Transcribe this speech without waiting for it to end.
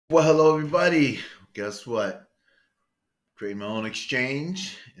Well, hello everybody. Guess what? Creating my own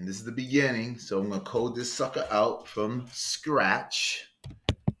exchange, and this is the beginning. So I'm gonna code this sucker out from scratch.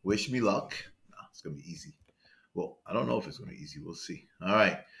 Wish me luck. No, it's gonna be easy. Well, I don't know if it's gonna be easy. We'll see. All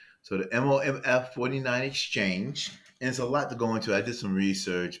right. So the MOMF49 Exchange, and it's a lot to go into. I did some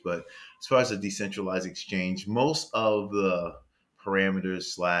research, but as far as a decentralized exchange, most of the parameters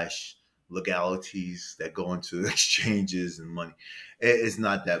slash legalities that go into exchanges and money, it's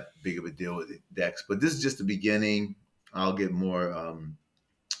not that big of a deal with DEX. But this is just the beginning. I'll get more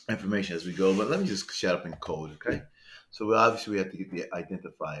information as we go. But let me just shut up and code, okay? So we have to get the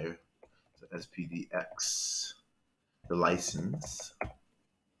identifier, so SPDX, the license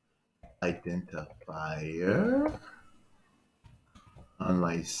identifier,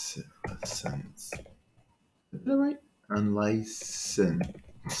 unlicensed. Is that right? Unlicensed.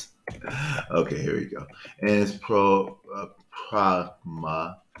 Okay, here we go. And it's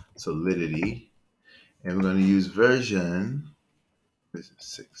pragma solidity, and we're going to use version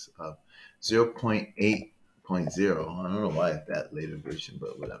 6 of 0.8.0. I don't know why it's that later version,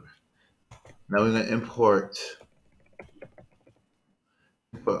 but whatever. Now we're going to import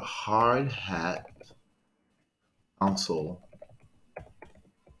hard hat console.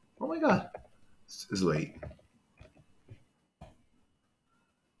 Oh my god, it's late.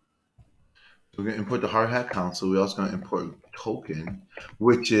 So we're going to import the hard hat console. We're also going to import token,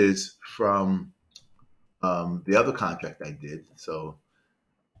 which is from the other contract I did. So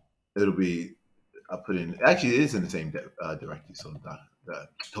it'll be, I put in, actually it is in the same directory. So the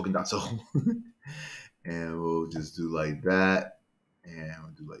token.so. And we'll just do like that. And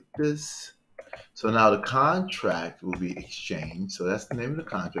we'll do like this. So now the contract will be exchanged. So that's the name of the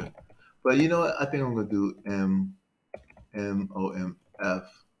contract. But you know what? I think I'm going to do MOMF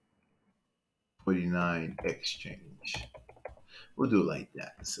 49 Exchange. We'll do it like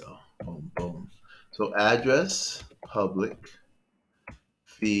that. So boom, boom. So address, public,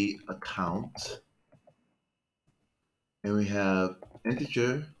 fee account. And we have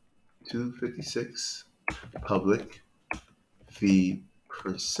integer 256, public, fee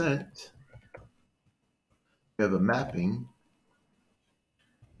percent. We have a mapping.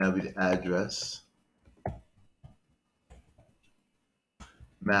 That'll be the address,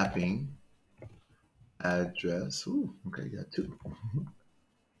 mapping, address. Ooh, okay, got two.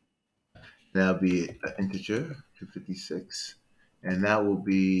 That'll be an integer 256, and that will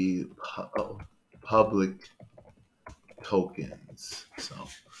be public tokens. So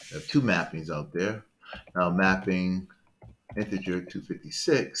we have two mappings out there. Now mapping integer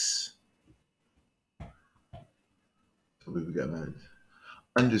 256. So we've got that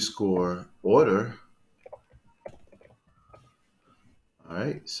underscore order. All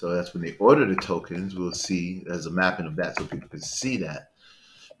right, so that's when they order the tokens. We'll see there's a mapping of that so people can see that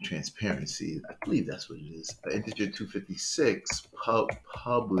transparency. I believe that's what it is. Integer 256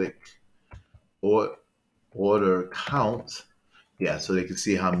 public or order count. Yeah, so they can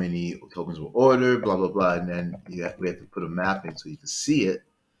see how many tokens were ordered, blah, blah, blah. And then we have to put a mapping so you can see it.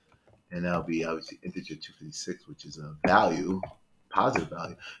 And that'll be obviously integer 256, which is a value, positive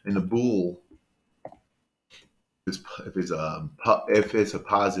value. And the bool, if it's a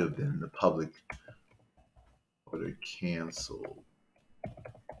positive, then the public order canceled.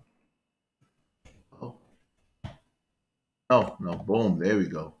 Oh, no, boom, there we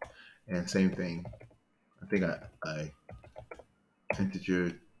go. And same thing. I think I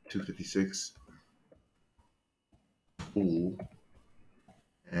integer 256 bool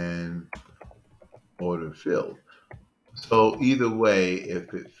and order filled. So either way,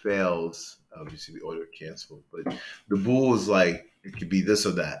 if it fails, obviously the order canceled. But the bool is like, it could be this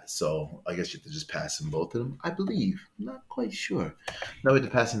or that. So I guess you have to just pass in both of them. I believe. I'm not quite sure. Now we have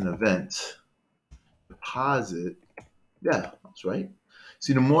to pass in an event. Deposit. Yeah, that's right.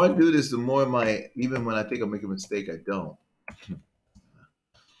 See, the more I do this, the more even when I think I make a mistake, I don't.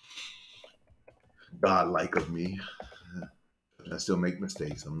 God-like of me. I still make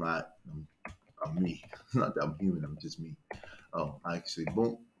mistakes. I'm me. It's not that I'm human, I'm just me. Oh, actually,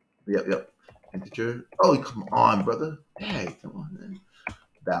 boom. Yep. Integer. Oh, come on, brother. Hey, come on, man.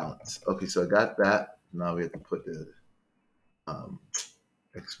 Balance. Okay, so I got that. Now we have to put the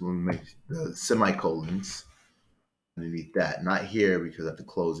exclamation, the semicolons underneath that. Not here because I have to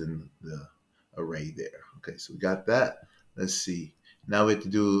close in the array there. Okay, so we got that. Let's see. Now we have to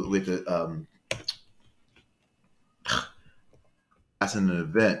do with the passing an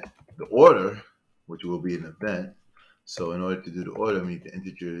event, the order, which will be an event. So in order to do the order, we need the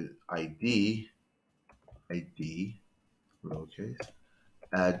integer ID, lowercase,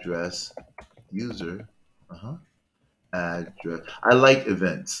 address, user, address. I like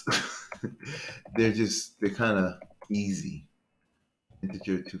events. they're kind of easy.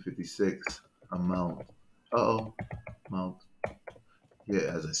 Integer 256 amount. Amount. Yeah,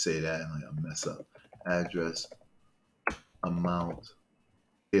 as I say that, I mess up. Address amount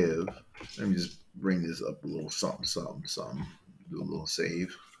give. Let me just bring this up a little something. Do a little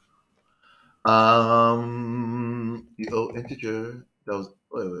save. Integer. That was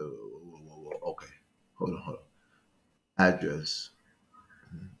wait. Okay, hold on. Address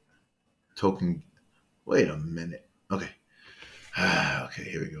token. Wait a minute. Okay. Okay,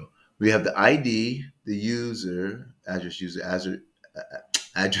 here we go. We have the ID, the user, address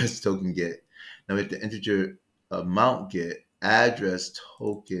token get. Now we have the integer amount get, address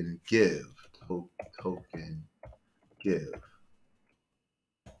token give. Token give.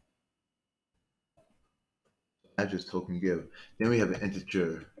 Address token give. Then we have an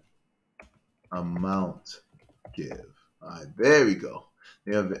integer amount give. All right, there we go.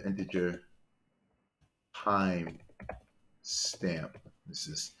 Then we have an integer time stamp. This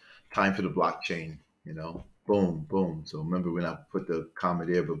is time for the blockchain, Boom, boom. So remember when I put the comma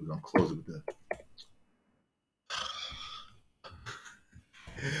there, but we're going to close it with the...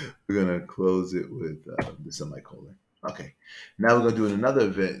 We're going to close it with the semicolon. Okay. Now we're going to do another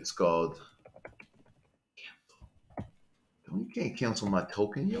event. It's called... You can't cancel my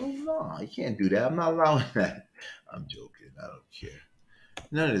token. No, you can't do that. I'm not allowing that. I'm joking. I don't care.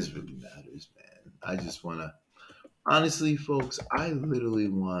 None of this really matters, man. I just want to... Honestly, folks, I literally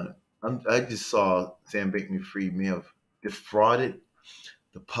want... I just saw Sam Bankman-Fried may have defrauded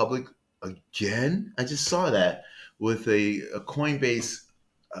the public again. I just saw that with a Coinbase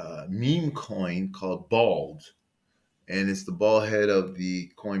meme coin called Bald. And it's the bald head of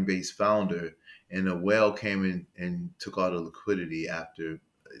the Coinbase founder. And a whale came in and took all the liquidity after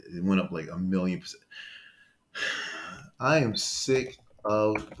it went up like 1,000,000%. I am sick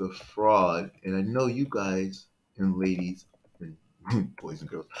of the fraud. And I know you guys and ladies and boys and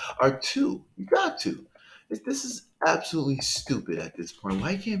girls are too. You got to. This is absolutely stupid at this point.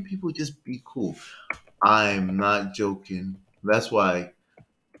 Why can't people just be cool? I'm not joking. That's why...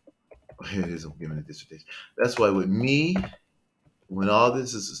 Here it is. I'm giving a dissertation. That's why with me, when all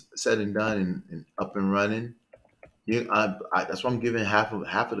this is said and done and up and running, that's why I'm giving half of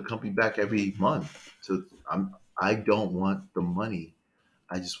the company back every month. So I don't want the money.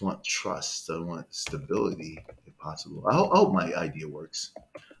 I just want trust. I want stability, if possible. I hope my idea works.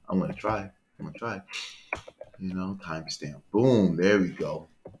 I'm gonna try. Timestamp. Boom. There we go.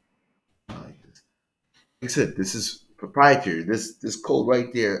 Like I said, this is proprietary. This code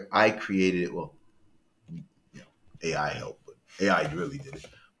right there, I created it. Well, AI helped, but AI really did it.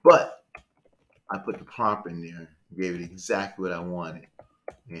 But I put the prompt in there, gave it exactly what I wanted,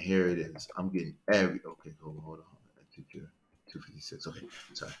 and here it is. I'm getting okay. Hold on. Integer 256. Okay,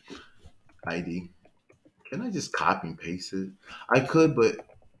 sorry. ID. Can I just copy and paste it? I could, but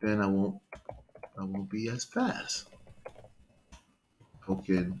then I won't be as fast.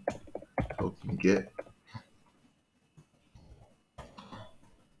 Token get.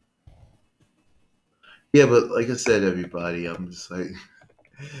 Yeah, but like I said, everybody, I'm just like,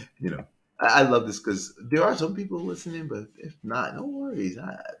 I love this because there are some people listening, but if not, no worries.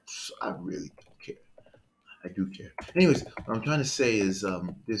 I really don't care. I do care. Anyways, what I'm trying to say is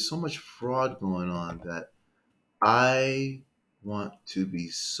there's so much fraud going on that I want to be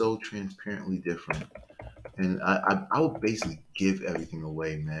so transparently different. And I would basically give everything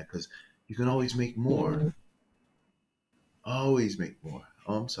away, man, because you can always make more. Always make more.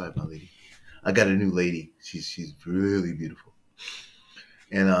 Oh, I'm sorry, my lady. I got a new lady. She's really beautiful.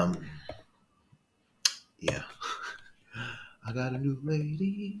 And yeah. I got a new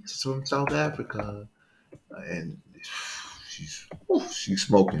lady. She's from South Africa. And she's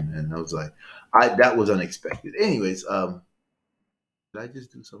smoking, man. I was like, that was unexpected. Anyways, did I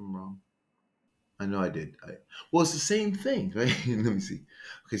just do something wrong? I know I did. Well, it's the same thing, right? Let me see.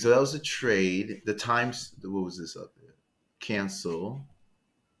 Okay, so that was a trade. The times, what was this up there? Cancel.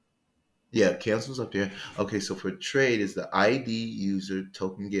 Yeah, cancel's up there. Okay, so for trade is the ID user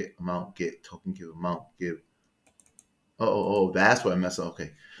token get amount get token give amount give. Oh, that's why I messed up.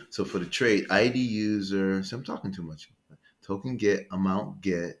 Okay, so for the trade ID user, so I'm talking too much. Token get amount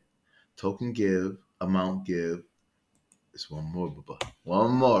get token give amount give. It's one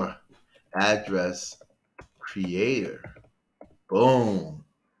more. Address creator. Boom.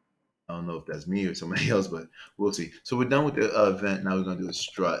 I don't know if that's me or somebody else, but we'll see. So we're done with the event. Now we're going to do a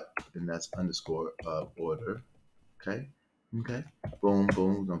strut, and that's underscore order. Okay. Boom.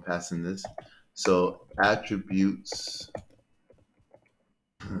 We're going to pass in this. So attributes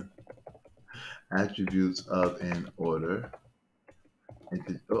attributes of an order. I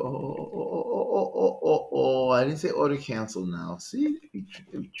didn't say order cancel now. See,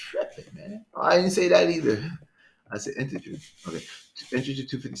 they be tripping, man. Oh, I didn't say that either. I said integer. Okay, integer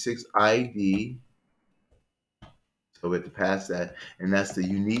 256 ID. So we have to pass that, and that's the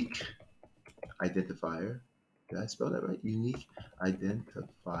unique identifier. Did I spell that right? Unique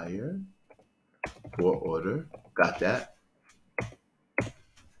identifier for order. Got that?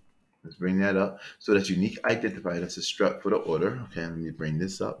 Let's bring that up. So that's unique identifier. That's a struct for the order. Okay, let me bring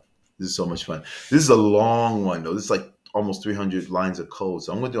this up. This is so much fun. This is a long one, though. This is like almost 300 lines of code.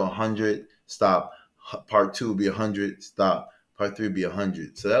 So I'm going to do 100, stop. Part 2 will be 100, stop. Part 3 will be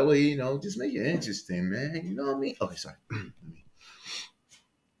 100. So that way, you know, just make it interesting, man. You know what I mean? Okay, sorry.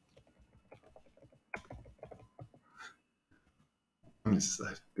 I'm just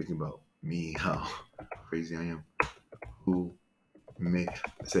like, thinking about me, how crazy I am. Who may I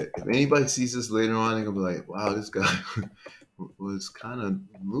said, if anybody sees this later on, they're gonna be like, wow, this guy was kind of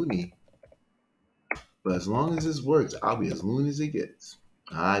loony. But as long as this works, I'll be as loony as it gets.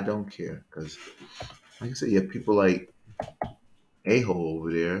 I don't care. Because, like I said, you have people like A-hole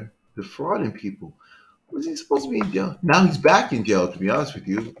over there defrauding people. Was he supposed to be in jail? Now he's back in jail, to be honest with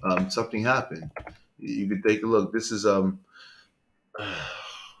you. Something happened. You could take a look. This is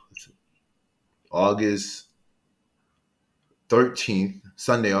August 13th,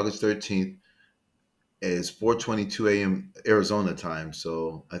 Sunday, August 13th, is 4:22 a.m. Arizona time.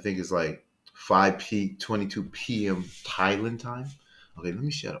 So I think it's like 22 p.m. Thailand time. Okay, let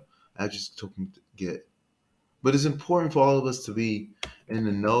me shut up. I just token get. But it's important for all of us to be in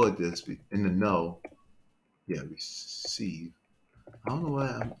the know at this, in the know. Yeah, receive. I don't know why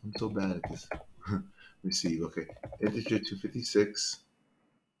I'm so bad at this. Receive, okay. Integer 256.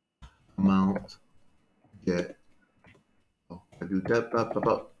 Amount, get. Oh, I do that,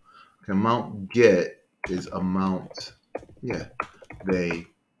 okay, amount get is amount, yeah, they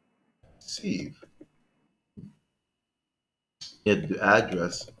receive. Get the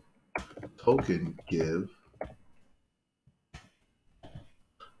address, token give.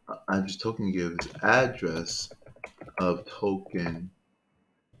 Address token give is address of token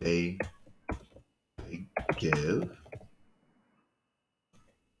they give.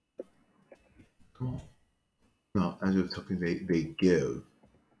 Come on. No, address of token they give.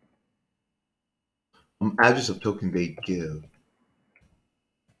 Address of token they give.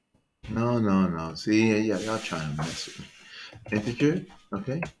 No. See, yeah, y'all trying to mess with me. Integer,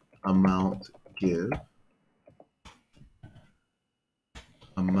 okay. Amount give.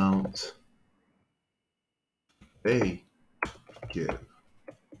 Amount they give.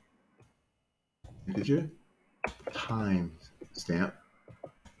 Integer time stamp.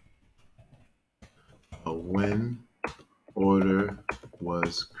 When order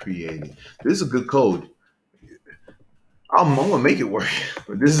was created. This is a good code. I'm gonna make it work,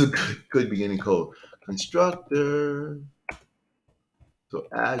 but this is a good beginning code. Constructor. So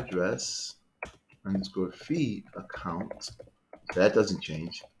address underscore feed account. So that doesn't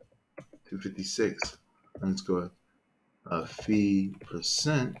change. 256 underscore fee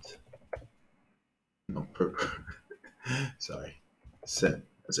percent. No, sorry. Set.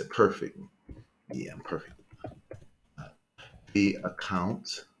 I said perfect. Yeah, I'm perfect. Fee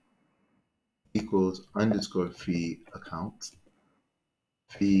account equals underscore fee account.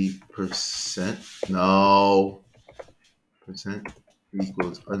 Fee percent. No. Percent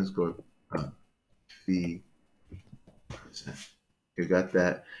equals underscore fee percent. You got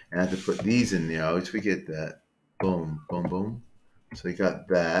that? And I have to put these in there. I always forget that. Boom, boom, boom. So we got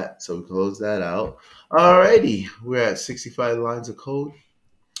that. So we close that out. Alrighty, we're at 65 lines of code.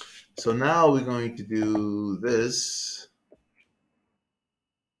 So now we're going to do this.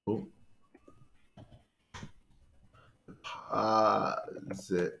 Oh.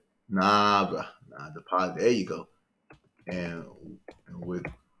 Deposit. Nah, deposit. There you go. And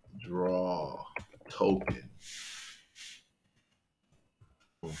withdraw token.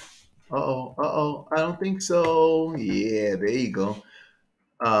 Uh-oh. I don't think so. Yeah, there you go.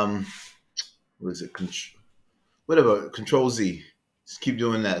 What is it? Whatever, Control Z. Just keep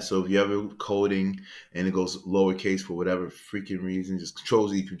doing that. So if you're ever coding and it goes lowercase for whatever freaking reason, just Control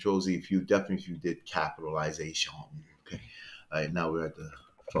Z. If you did capitalization. Okay. All right, now we're at the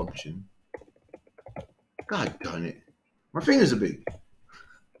function. God darn it. My fingers are big.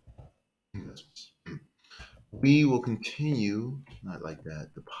 We will continue, not like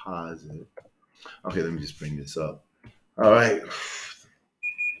that, deposit. Okay, let me just bring this up. All right.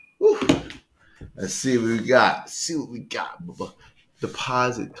 Whew. Let's see what we got.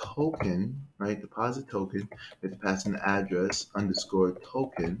 Deposit token, right? Deposit token. We have to pass an address underscore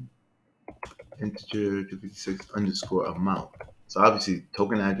token. integer 256 underscore amount. So obviously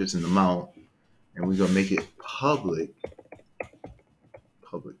token address and amount, and we're gonna make it public.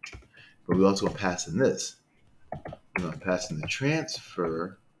 But we're also gonna pass in this. We're gonna pass in the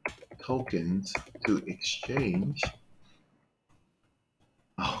transfer tokens to exchange.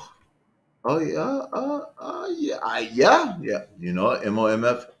 Oh yeah, yeah. You know,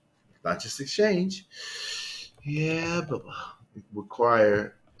 MOMF, not just exchange. Yeah, but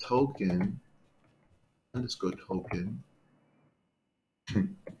require token underscore token.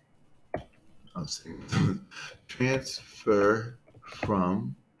 I'm saying transfer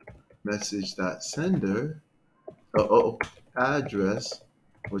from message.sender address,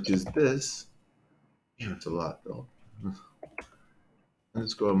 which is this. Damn, it's a lot though.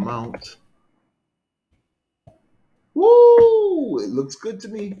 Underscore amount. Woo! It looks good to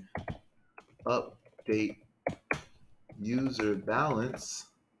me. Update user balance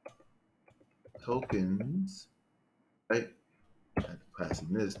tokens. Right? I have to pass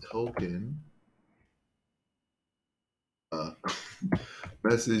in this token.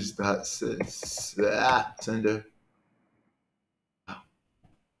 Message dot sender. I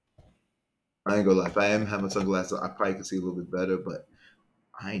ain't gonna lie. If I am having sunglasses, I probably can see a little bit better, but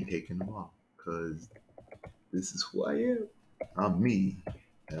I ain't taking them off because this is who I am. I'm me,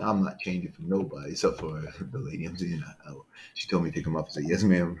 and I'm not changing for nobody except for the lady I'm seeing. She told me to take them off. I said, "Yes,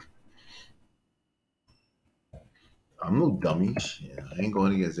 ma'am." I'm no dummy. Yeah, I ain't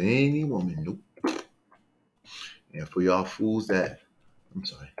going against any woman. Nope. And for y'all fools that, I'm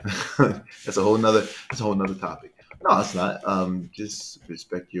sorry, that's a whole nother topic. No, it's not. Just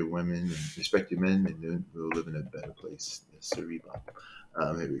respect your women and respect your men, and then we'll live in a better place. Yes, sir. Here we go.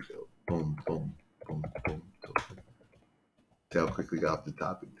 Boom, boom, boom, boom. See how quickly got off the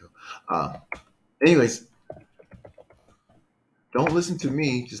topic, though. Anyways, don't listen to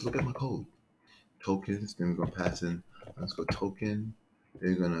me. Just look at my code. Tokens. Then we're gonna pass in. Let's go token.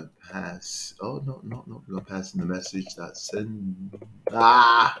 Then we're gonna pass. Oh no. We're gonna pass in the message that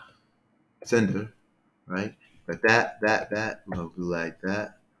sender, right? But that we're gonna do like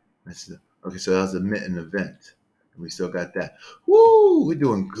that. Okay, so that was an event. And we still got that. Woo! We're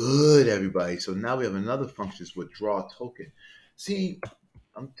doing good, everybody. So now we have another function, is withdraw token. See,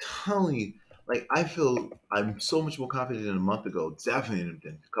 I'm telling you, like I feel I'm so much more confident than a month ago, definitely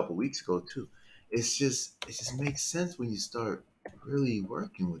than a couple weeks ago too. It just makes sense when you start really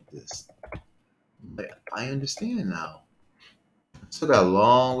working with this. Like, I understand now. Still got a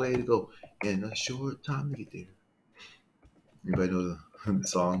long way to go and a short time to get there. Anybody know the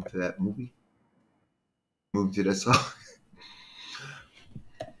song to that movie? Movie to that song?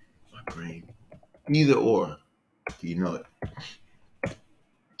 My brain. Either or. Do you know it?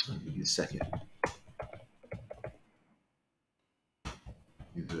 I'll give you a second.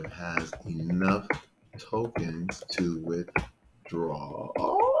 Either has enough tokens to withdraw.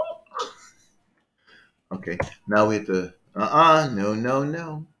 Okay, now we have to.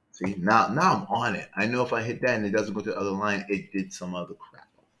 No. See, now I'm on it. I know if I hit that and it doesn't go to the other line, it did some other crap.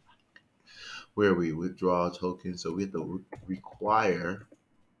 Where we withdraw tokens, so we have to require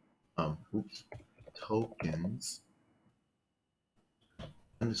tokens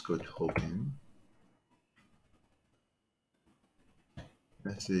underscore token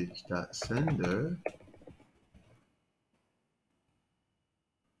message dot sender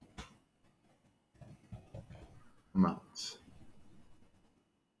amounts.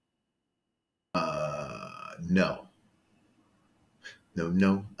 No. Oh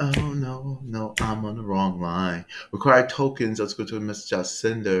no, I'm on the wrong line. Require tokens. Let's go to a message dot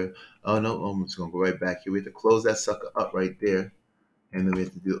sender. Oh no, I'm just gonna go right back here. We have to close that sucker up right there, and then we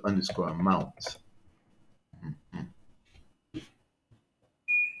have to do underscore amount.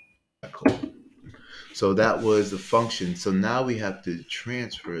 Cool. So that was the function. So now we have to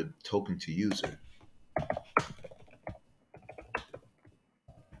transfer token to user.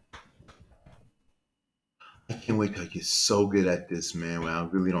 I can't wait till I get so good at this, man, where I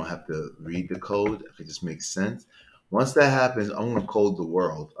really don't have to read the code. It just makes sense. Once that happens, I'm going to code the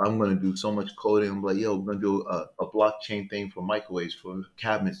world. I'm going to do so much coding. I'm like, yo, we're going to do a blockchain thing for microwaves, for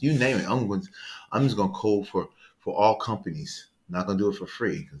cabinets, you name it. I'm just going to code for all companies. I'm not going to do it for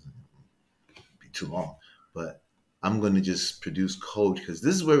free because it'd be too long. But I'm going to just produce code because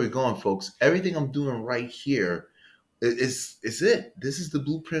this is where we're going, folks. Everything I'm doing right here is it. This is the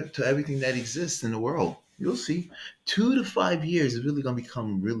blueprint to everything that exists in the world. You'll see. 2 to 5 years is really going to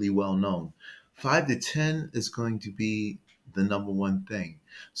become really well known. 5 to 10 is going to be the number one thing.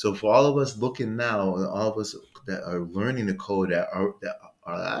 So for all of us looking now, all of us that are learning the code, that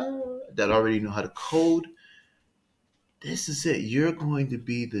already know how to code, this is it. You're going to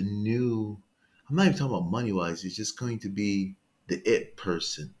be the new, I'm not even talking about money wise, it's just going to be the it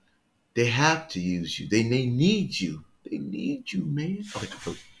person. They have to use you. They need you. They need you, man. Okay,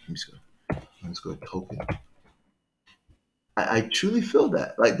 let's go token. I truly feel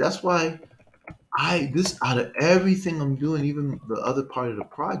that. Like that's why this out of everything I'm doing, even the other part of the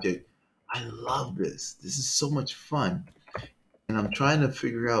project, I love this. This is so much fun. And I'm trying to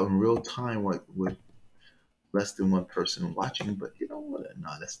figure out in real time what less than one person watching, but you know what? No,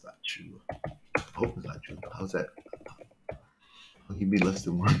 that's not true. I hope it's not true. How's that? How can you be less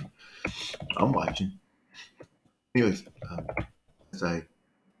than one? I'm watching. Anyways, as I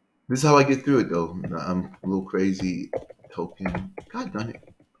this is how I get through it though. I'm a little crazy. Token. God done it.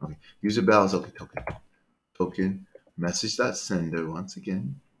 Okay. User balance. Okay, token. Token. Message that sender once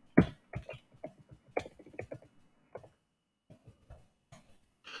again.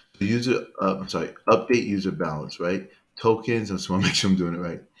 The user I'm sorry, update user balance, right? Tokens, I just want to make sure I'm doing it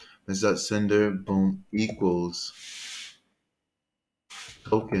right. Message that sender, boom, equals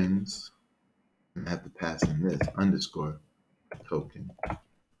tokens. And I have to pass in this underscore token.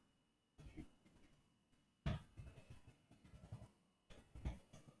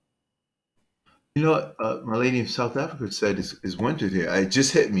 You know what my lady in South Africa said is winter here. It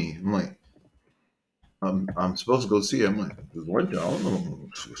just hit me. I'm like, I'm supposed to go see her. I'm like, it's winter. I don't know.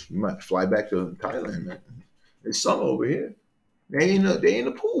 You might fly back to Thailand, man. It's summer over here. They ain't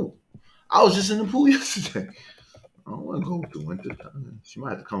a pool. I was just in the pool yesterday. I don't want to go to winter time. She might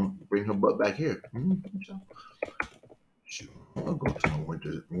have to come bring her butt back here. Sure. I don't want to go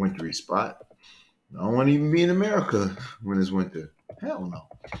to no wintry spot. I don't want to even be in America when it's winter. Hell no.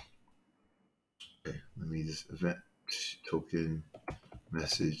 Okay, let me just event token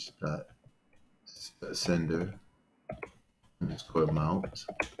message dot sender underscore amount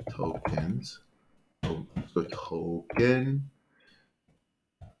tokens underscore token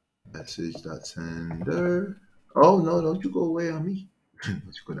message dot sender. Oh no, don't you go away on me. Don't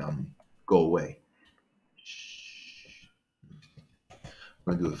you go down on me. Go away.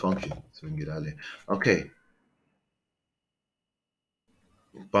 I'm gonna do a function so we can get out of there. Okay.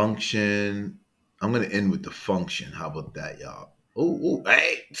 Function. I'm gonna end with the function. How about that, y'all? Oh,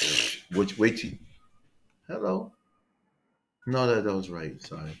 hey! Wait till. Hello. No, that was right.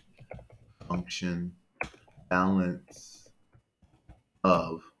 Sorry. Function balance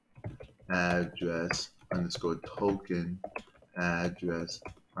of address underscore token address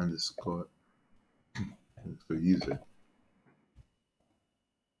underscore user.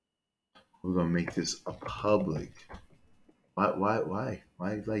 We're gonna make this a public. Why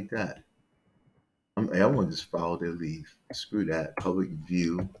like that? I want to just follow their lead. Screw that. Public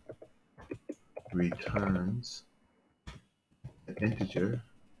view returns an integer.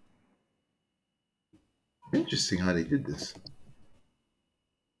 Interesting how they did this.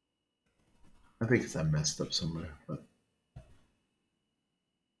 I think it's I messed up somewhere, but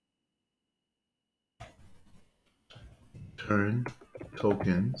return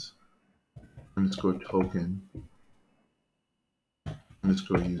tokens underscore token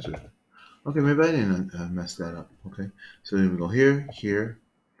underscore user. Okay, maybe I didn't mess that up. Okay, so then we go here.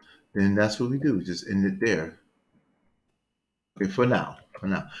 Then that's what we do. We just end it there. Okay, for now.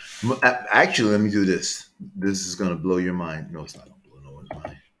 Actually, let me do this. This is gonna blow your mind. No, it's not gonna blow no one's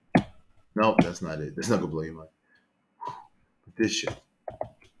mind. No, that's not it. That's not gonna blow your mind. This shit.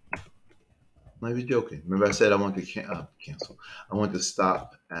 I'm not even joking. Remember I said I want to cancel. I want to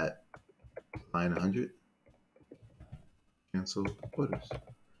stop at line 100. Cancel orders.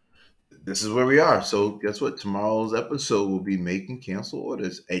 This is where we are. So guess what? Tomorrow's episode will be making cancel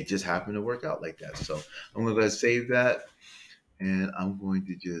orders. It just happened to work out like that. So I'm gonna go ahead and save that, and I'm going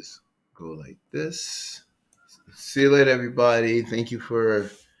to just go like this. See you later, everybody. Thank you for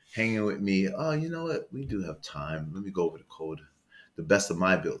hanging with me. Oh, you know what? We do have time. Let me go over the code, the best of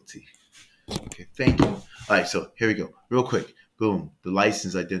my ability. Okay, thank you. All right, so here we go. Real quick. Boom. The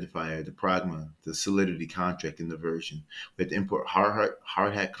license identifier, the pragma, the solidity contract, and the version. We have to import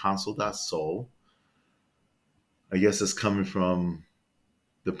hardhat console.sol. I guess it's coming from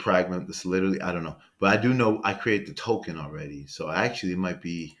the pragma, the solidity. I don't know. But I do know I created the token already. So actually it may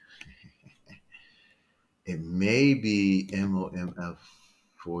be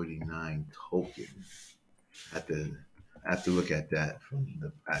MOMF49 token. I have to look at that from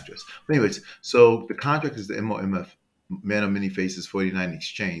the address. But anyways, so the contract is the MOMF Man of Many Faces 49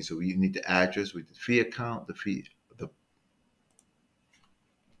 Exchange. So we need the address with the fee account, the fee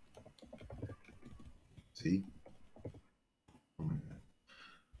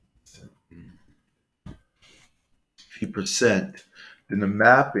percent, Then the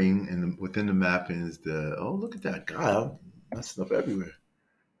mapping, and within the mapping is the, oh, look at that. God, I'm messing up everywhere.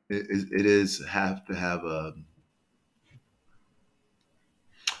 It is have to have what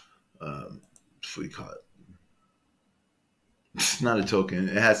do you call it? It's not a token.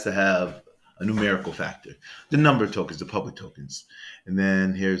 It has to have a numerical factor. The number of tokens, the public tokens. And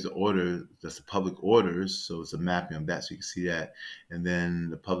then here's the order. That's the public orders. So it's a mapping of that, so you can see that. And then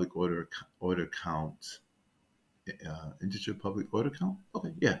the public order count, integer public order count.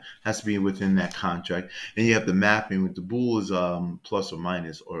 Okay, yeah, has to be within that contract. And you have the mapping with the bool is plus or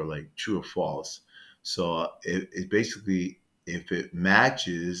minus, or like true or false. So it basically, if it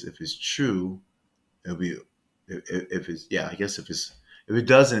matches, if it's true, it'll be, if it's, yeah, I guess if it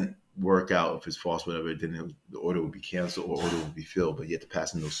doesn't work out, if it's false, whatever, then the order will be canceled or order will be filled. But you have to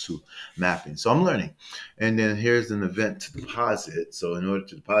pass in those two mappings. So I'm learning. And then here's an event to deposit. So in order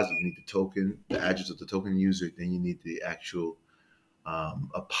to deposit, you need the token, the address of the token user. Then you need the actual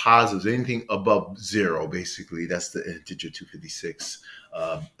a positive, anything above zero, basically, that's the integer 256,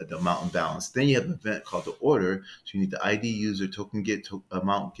 the amount and balance. Then you have an event called the order. So you need the ID user, token get,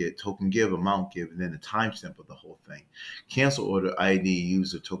 amount get, token give, amount give, and then the timestamp of the whole thing. Cancel order, ID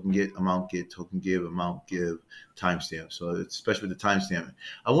user, token get, token give, amount give, timestamp. So it's, especially with the timestamp,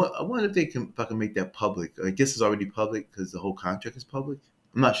 I wonder if if I can make that public. I guess it's already public because the whole contract is public.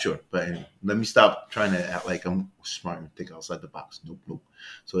 I'm not sure, but anyway, let me stop trying to act like I'm smart and think outside the box. Nope.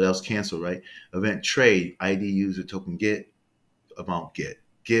 So that was cancel, right? Event trade, ID user, token get, amount get,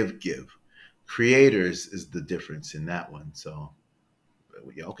 give. Creators is the difference in that one. So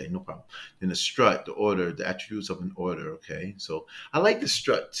yeah, okay, no problem. Then the strut, the order, the attributes of an order. Okay, so I like the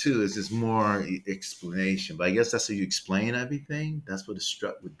strut too. It's just more explanation, but I guess that's how you explain everything. That's what the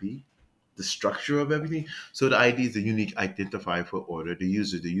strut would be. The structure of everything. So the ID is a unique identifier for order. The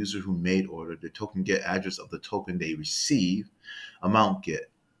user who made order, the token get, address of the token they receive, amount get,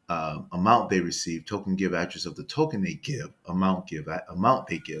 amount they receive, token give, address of the token they give, amount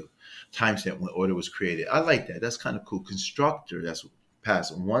they give, timestamp when order was created. I like that. That's kind of cool. Constructor, that's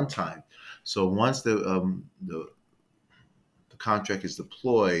passed one time. So once the contract is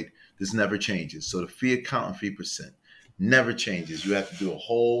deployed, this never changes. So the fee account and fee percent never changes. You have to do a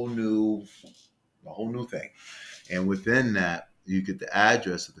whole new thing. And within that, you get the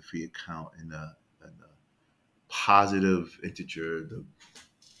address of the fee account and the positive integer, the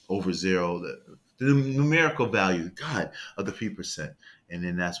over zero, the numerical value, God, of the fee percent. And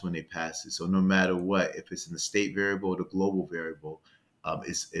then that's when they pass it. So no matter what, if it's in the state variable or the global variable,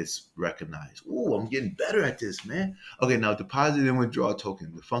 it's recognized. Ooh, I'm getting better at this, man. Okay, now deposit and withdraw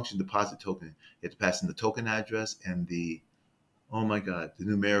token. The function deposit token, you have to pass in the token address and the, oh my God, the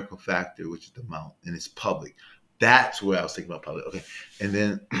numerical factor, which is the amount, and it's public. That's where I was thinking about public. Okay, and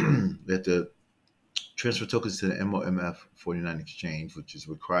then we have to transfer tokens to the MOMF49 Exchange, which is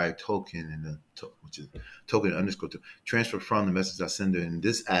required token, and which is token underscore to transfer from the message sender in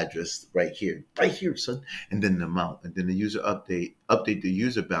this address right here, son, and then the amount, and then the user update the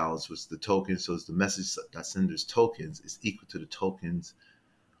user balance, which is the token. So it's the message sender's tokens is equal to the tokens.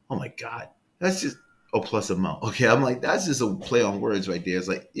 Oh my God, that's just, oh, plus amount. Okay, I'm like, that's just a play on words right there. It's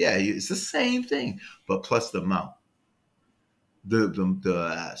like, yeah, it's the same thing, but plus the amount.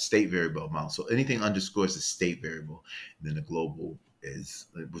 The state variable amount. So anything underscores the state variable. And then the global is,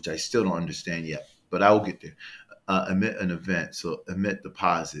 which I still don't understand yet, but I will get there. Emit an event. So emit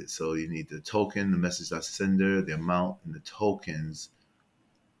deposit. So you need the token, the message sender, the amount, and the tokens.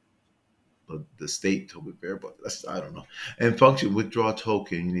 But the state token variable. I don't know. And function withdraw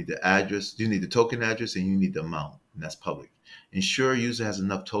token. You need the address. You need the token address, and you need the amount, and that's public. Ensure user has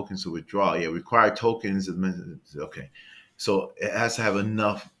enough tokens to withdraw. Yeah, required tokens. Okay. So it has to have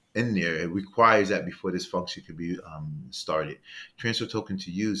enough in there. It requires that before this function can be started. Transfer token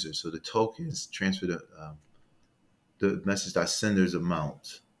to user. So the tokens transfer the message sender's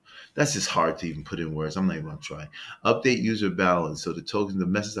amount. That's just hard to even put in words. I'm not even going to try. Update user balance. So the token, the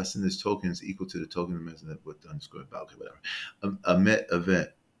message sender's token is equal to the token of message with the underscore balance. Okay, whatever. Emit event.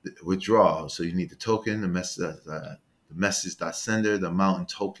 Withdraw. So you need the token, the message sender, the amount, and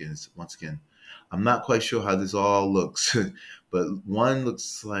tokens. Once again, I'm not quite sure how this all looks, but one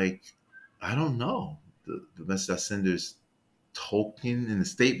looks like, I don't know, the message sender's token in the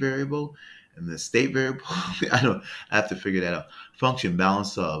state variable, and the state variable, I have to figure that out. Function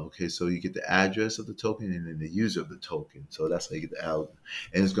balance of, okay, so you get the address of the token and then the user of the token. So that's how you get the algorithm.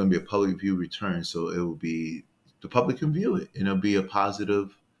 And it's going to be a public view return. So it will be, the public can view it, and it'll be a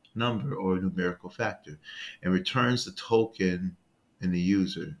positive number or a numerical factor, and returns the token and the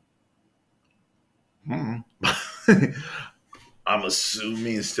user. I'm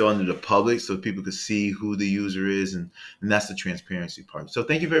assuming it's still under the public so people could see who the user is, and that's the transparency part. So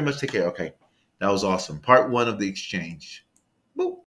thank you very much. Take care. Okay. That was awesome. Part one of the exchange. Boop.